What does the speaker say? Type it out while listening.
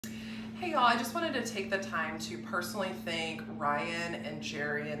Hey y'all, I just wanted to take the time to personally thank Ryan and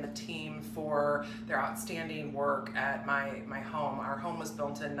Jerry and the team for their outstanding work at my home. Our home was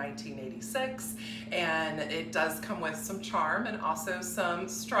built in 1986 and it does come with some charm and also some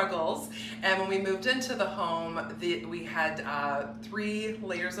struggles. And when we moved into the home, we had 3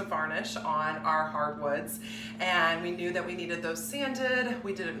 layers of varnish on our hardwoods, and we knew that we needed those sanded.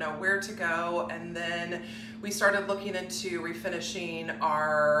 We didn't know where to go, and then we started looking into refinishing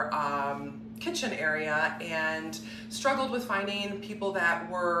our kitchen area and struggled with finding people that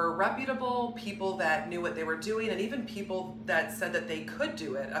were reputable, people that knew what they were doing, and even people that said that they could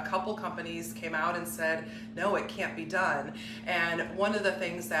do it. A couple companies came out and said, no, it can't be done. And one of the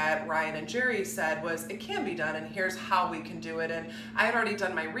things that Ryan and Jerry said was, it can be done and here's how we can do it. And I had already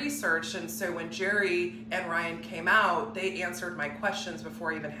done my research, and so when Jerry and Ryan came out, they answered my questions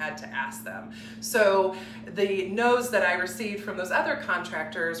before I even had to ask them. So the no's that I received from those other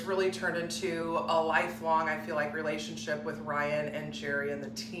contractors really turned into a lifelong, I feel like, relationship with Ryan and Jerry and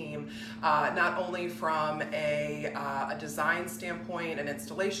the team, not only from a design standpoint, an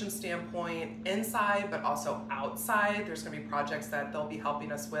installation standpoint, inside, but also outside. There's going to be projects that they'll be helping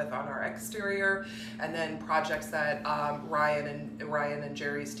us with on our exterior, and then projects that Ryan and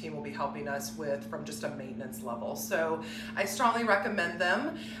Jerry's team will be helping us with from just a maintenance level. So I strongly recommend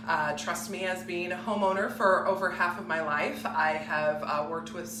them. Trust me, as being a homeowner for over half of my life, I have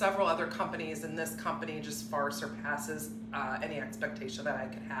worked with several other companies, and this company just far surpasses any expectation that I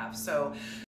could have. So